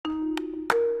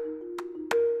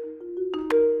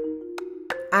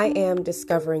I am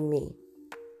discovering me.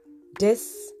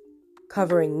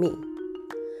 Discovering me.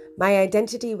 My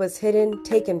identity was hidden,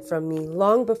 taken from me,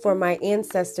 long before my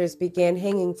ancestors began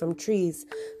hanging from trees.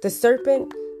 The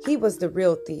serpent, he was the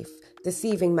real thief,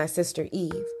 deceiving my sister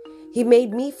Eve. He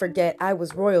made me forget I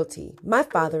was royalty. My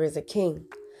father is a king.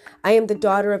 I am the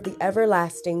daughter of the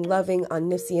everlasting, loving,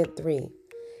 omniscient three.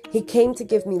 He came to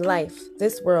give me life.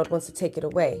 This world wants to take it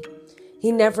away.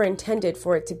 He never intended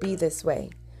for it to be this way.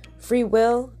 Free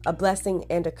will, a blessing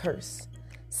and a curse.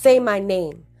 Say my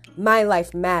name. My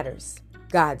life matters.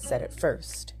 God said it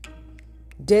first.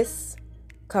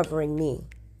 Discovering me.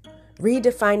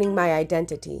 Redefining my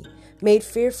identity. Made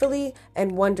fearfully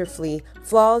and wonderfully,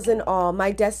 flaws and all,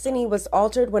 my destiny was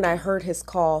altered when I heard his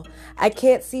call. I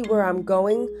can't see where I'm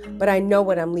going, but I know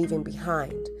what I'm leaving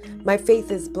behind. My faith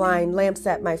is blind, lamps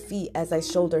at my feet as I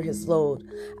shoulder his load.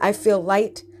 I feel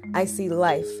light, I see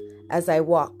life as I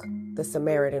walk the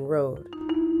Samaritan road.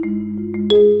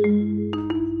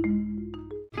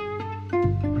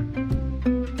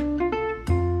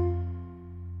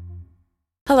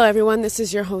 Hello everyone, this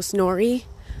is your host Nori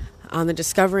on the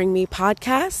Discovering Me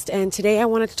podcast, and today I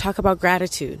wanted to talk about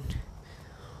gratitude.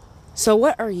 So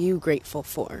what are you grateful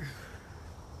for?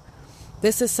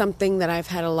 This is something that I've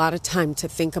had a lot of time to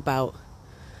think about,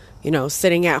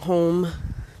 sitting at home,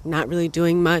 not really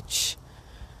doing much,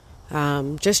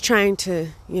 just trying to,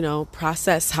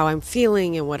 process how I'm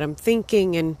feeling and what I'm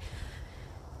thinking. And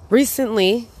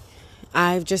recently,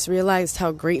 I've just realized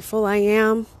how grateful I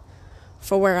am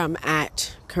for where I'm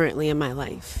at currently in my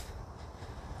life.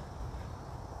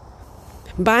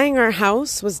 Buying our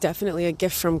house was definitely a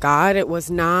gift from God. It was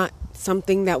not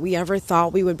something that we ever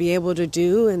thought we would be able to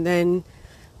do. And then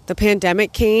the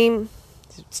pandemic came,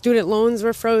 student loans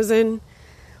were frozen.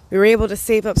 We were able to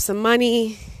save up some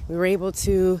money. We were able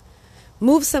to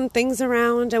move some things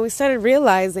around, and we started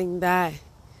realizing that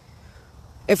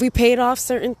if we paid off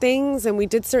certain things and we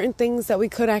did certain things, that we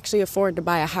could actually afford to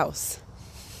buy a house.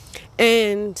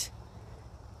 And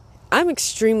I'm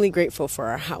extremely grateful for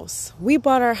our house. We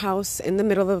bought our house in the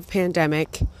middle of a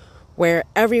pandemic where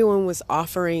everyone was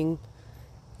offering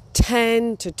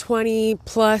 10 to 20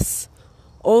 plus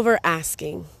over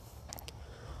asking.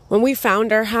 When we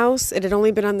found our house, it had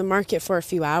only been on the market for a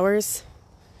few hours.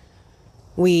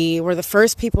 We were the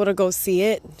first people to go see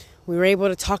it. We were able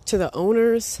to talk to the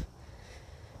owners.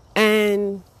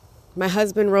 And my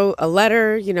husband wrote a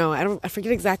letter, I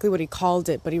forget exactly what he called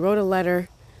it, but he wrote a letter.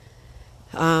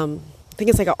 I think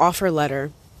it's like an offer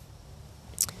letter.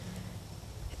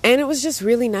 And it was just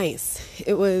really nice.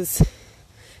 It was, as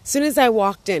soon as I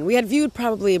walked in, we had viewed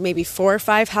probably maybe 4 or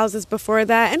 5 houses before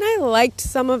that. And I liked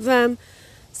some of them.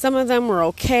 Some of them were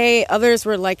okay. Others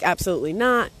were like, absolutely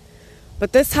not.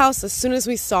 But this house, as soon as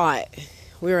we saw it,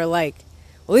 we were like,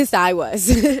 well, at least I was.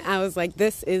 I was like,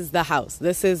 this is the house.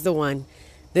 This is the one.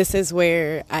 This is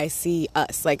where I see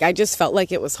us. Like, I just felt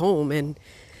like it was home, and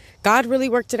God really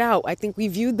worked it out. I think we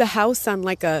viewed the house on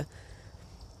like a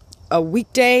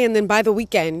weekday, and then by the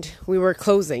weekend we were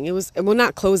closing. It was, well,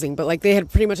 not closing, but like they had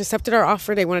pretty much accepted our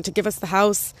offer. They wanted to give us the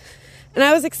house, and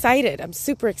I was excited. I'm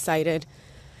super excited.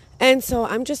 And so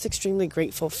I'm just extremely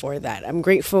grateful for that. I'm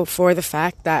grateful for the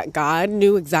fact that God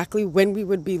knew exactly when we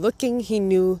would be looking.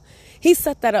 He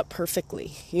set that up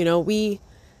perfectly. We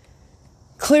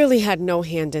clearly had no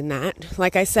hand in that.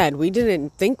 Like I said, we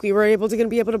didn't think we were going to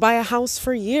be able to buy a house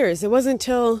for years. It wasn't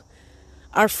until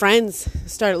our friends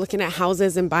started looking at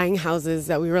houses and buying houses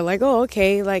that we were like, oh,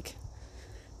 okay, like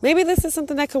maybe this is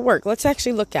something that could work. Let's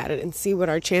actually look at it and see what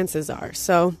our chances are.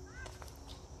 So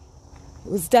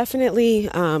it was definitely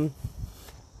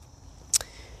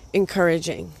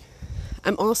encouraging.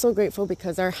 I'm also grateful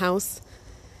because our house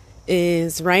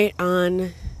is right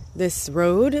on this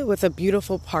road with a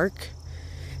beautiful park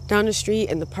down the street,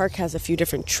 and the park has a few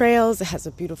different trails. It has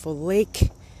a beautiful lake.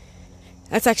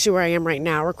 That's actually where I am right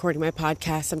now recording my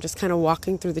podcast. I'm just kind of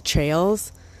walking through the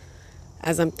trails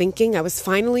as I'm thinking. I was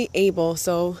finally able,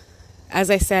 so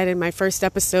as I said in my first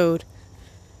episode,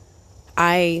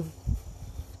 I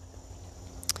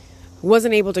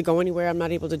wasn't able to go anywhere. I'm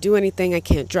not able to do anything. I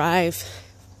can't drive.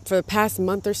 For the past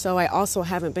month or so, I also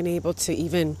haven't been able to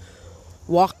even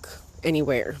walk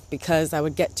anywhere because I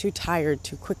would get too tired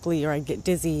too quickly, or I'd get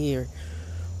dizzy or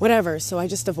whatever. So I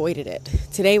just avoided it.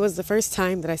 Today was the first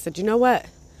time that I said, you know what?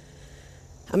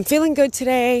 I'm feeling good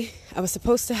today. I was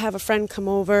supposed to have a friend come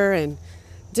over and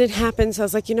it didn't happen. So I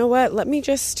was like, you know what? Let me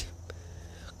just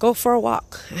go for a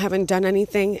walk. I haven't done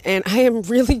anything, and I am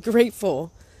really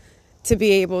grateful to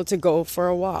be able to go for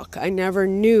a walk. I never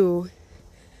knew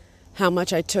how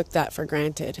much I took that for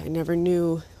granted. I never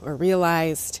knew or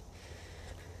realized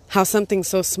how something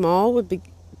so small would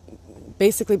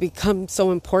basically become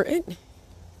so important.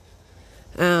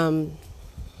 So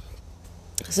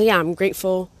yeah, I'm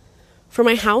grateful for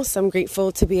my house. I'm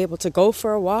grateful to be able to go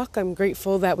for a walk. I'm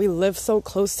grateful that we live so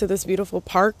close to this beautiful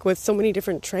park with so many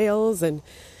different trails and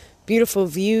beautiful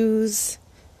views.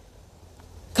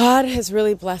 God has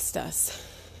really blessed us.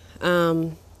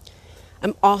 I'm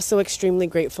also extremely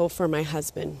grateful for my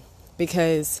husband,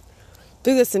 because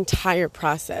through this entire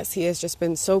process, he has just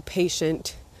been so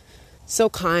patient, so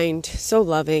kind, so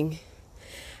loving.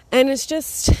 And it's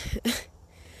just,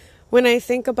 when I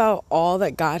think about all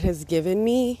that God has given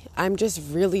me, I'm just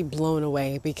really blown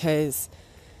away, because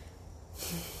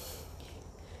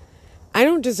I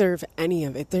don't deserve any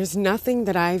of it. There's nothing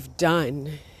that I've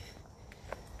done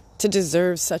to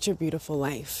deserve such a beautiful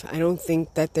life. I don't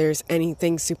think that there's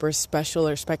anything super special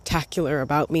or spectacular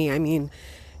about me. I mean,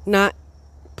 not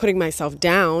putting myself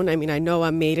down. I mean, I know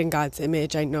I'm made in God's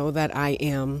image. I know that I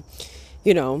am,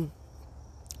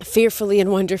 fearfully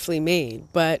and wonderfully made.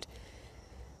 But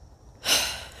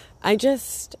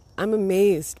I'm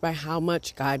amazed by how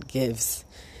much God gives,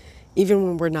 even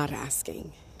when we're not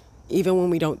asking, even when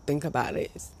we don't think about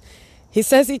it. He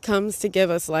says he comes to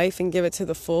give us life and give it to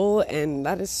the full, and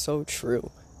that is so true.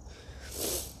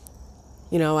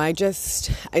 I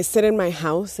sit in my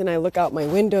house and I look out my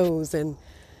windows, and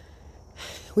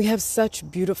we have such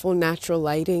beautiful natural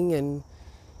lighting, and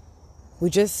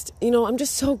I'm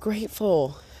just so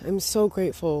grateful. I'm so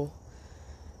grateful.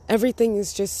 Everything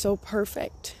is just so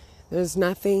perfect. There's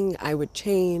nothing I would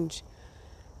change.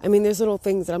 I mean, there's little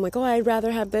things that I'm like, oh, I'd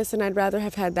rather have this and I'd rather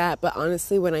have had that. But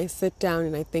honestly, when I sit down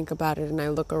and I think about it and I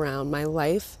look around, my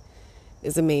life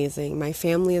is amazing. My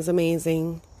family is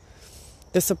amazing.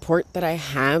 The support that I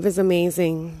have is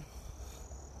amazing.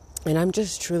 And I'm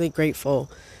just truly grateful,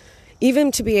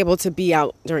 even to be able to be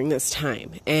out during this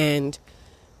time. And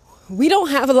we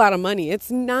don't have a lot of money. It's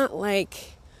not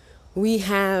like we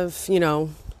have,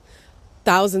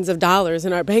 thousands of dollars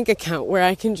in our bank account where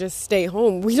I can just stay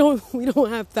home. We don't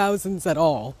have thousands at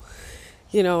all.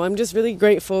 I'm just really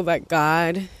grateful that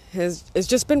God has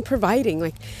just been providing.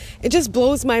 Like, it just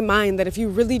blows my mind that if you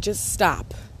really just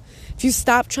stop, if you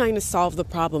stop trying to solve the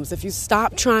problems, if you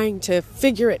stop trying to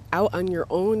figure it out on your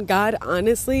own, God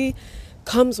honestly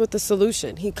comes with the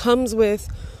solution. He comes with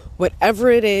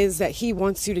whatever it is that he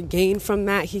wants you to gain from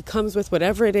that. He comes with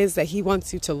whatever it is that he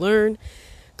wants you to learn.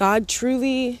 God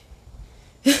truly,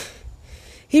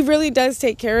 he really does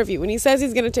take care of you. When he says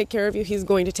he's going to take care of you, he's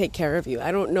going to take care of you.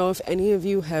 I don't know if any of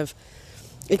you have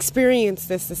experienced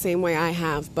this the same way I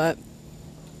have, but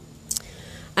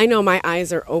I know my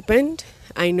eyes are opened.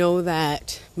 I know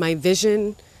that my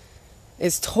vision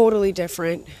is totally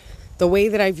different. The way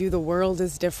that I view the world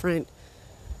is different.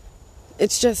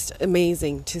 It's just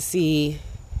amazing to see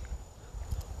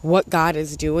what God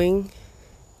is doing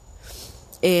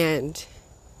and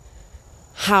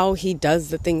how he does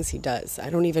the things he does.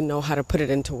 I don't even know how to put it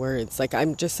into words.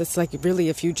 It's like really,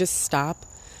 if you just stop,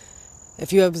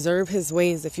 if you observe his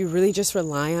ways, if you really just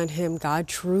rely on him, God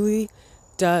truly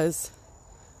does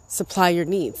supply your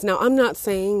needs. Now, I'm not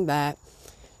saying that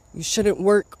you shouldn't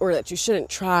work or that you shouldn't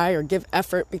try or give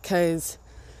effort, because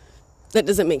that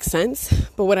doesn't make sense.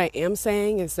 But what I am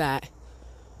saying is that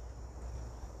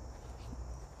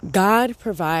God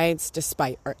provides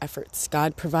despite our efforts.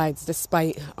 God provides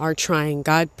despite our trying.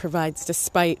 God provides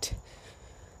despite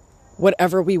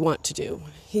whatever we want to do.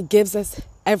 He gives us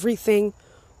everything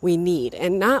we need,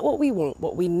 and not what we want,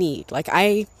 what we need. Like,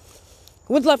 I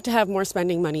would love to have more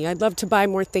spending money. I'd love to buy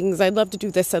more things. I'd love to do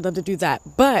this. I'd love to do that.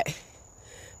 But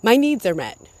my needs are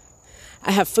met.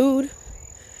 I have food.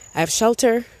 I have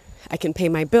shelter. I can pay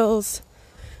my bills.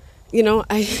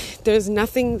 There's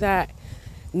nothing that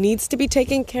needs to be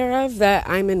taken care of that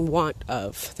I'm in want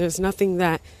of. There's nothing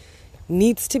that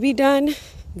needs to be done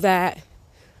that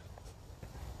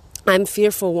I'm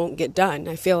fearful won't get done.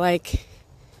 I feel like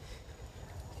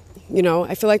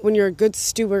when you're a good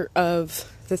steward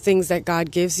of the things that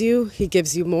God gives you, he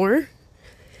gives you more.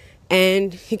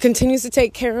 And he continues to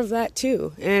take care of that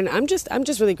too. And I'm just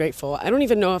really grateful. I don't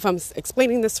even know if I'm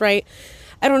explaining this right.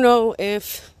 I don't know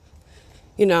if,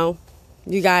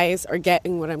 you guys are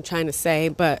getting what I'm trying to say,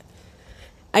 but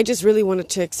I just really wanted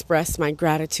to express my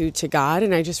gratitude to God,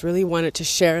 and I just really wanted to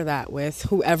share that with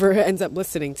whoever ends up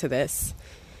listening to this.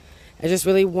 I just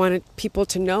really wanted people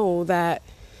to know that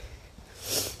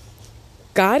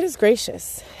God is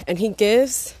gracious, and he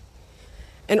gives,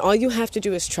 and all you have to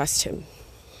do is trust him.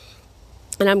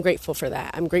 And I'm grateful for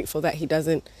that. I'm grateful that he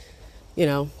doesn't,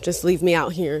 just leave me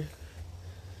out here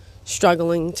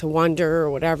struggling to wander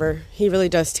or whatever. He really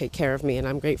does take care of me, and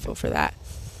I'm grateful for that.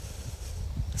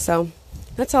 So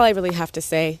that's all I really have to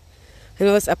say. I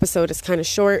know this episode is kind of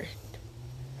short,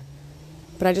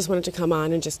 but I just wanted to come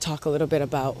on and just talk a little bit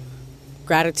about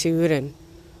gratitude and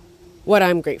what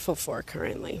I'm grateful for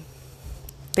currently.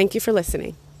 Thank you for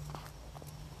listening.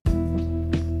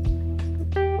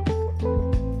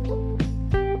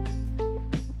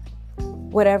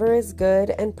 Whatever is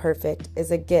good and perfect is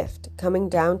a gift coming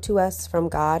down to us from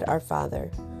God our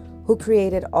Father, who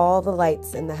created all the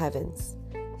lights in the heavens.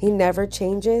 He never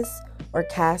changes or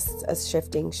casts a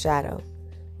shifting shadow.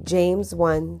 James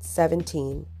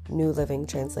 1:17, New Living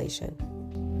Translation.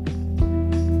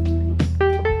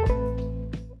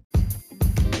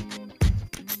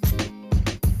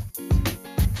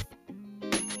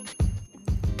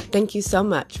 Thank you so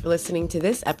much for listening to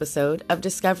this episode of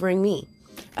Discovering Me.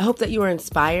 I hope that you are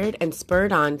inspired and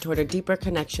spurred on toward a deeper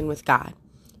connection with God.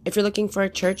 If you're looking for a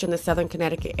church in the Southern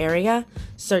Connecticut area,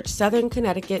 search Southern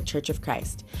Connecticut Church of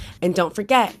Christ. And don't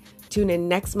forget, tune in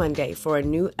next Monday for a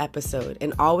new episode.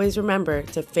 And always remember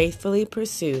to faithfully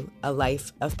pursue a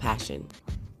life of passion.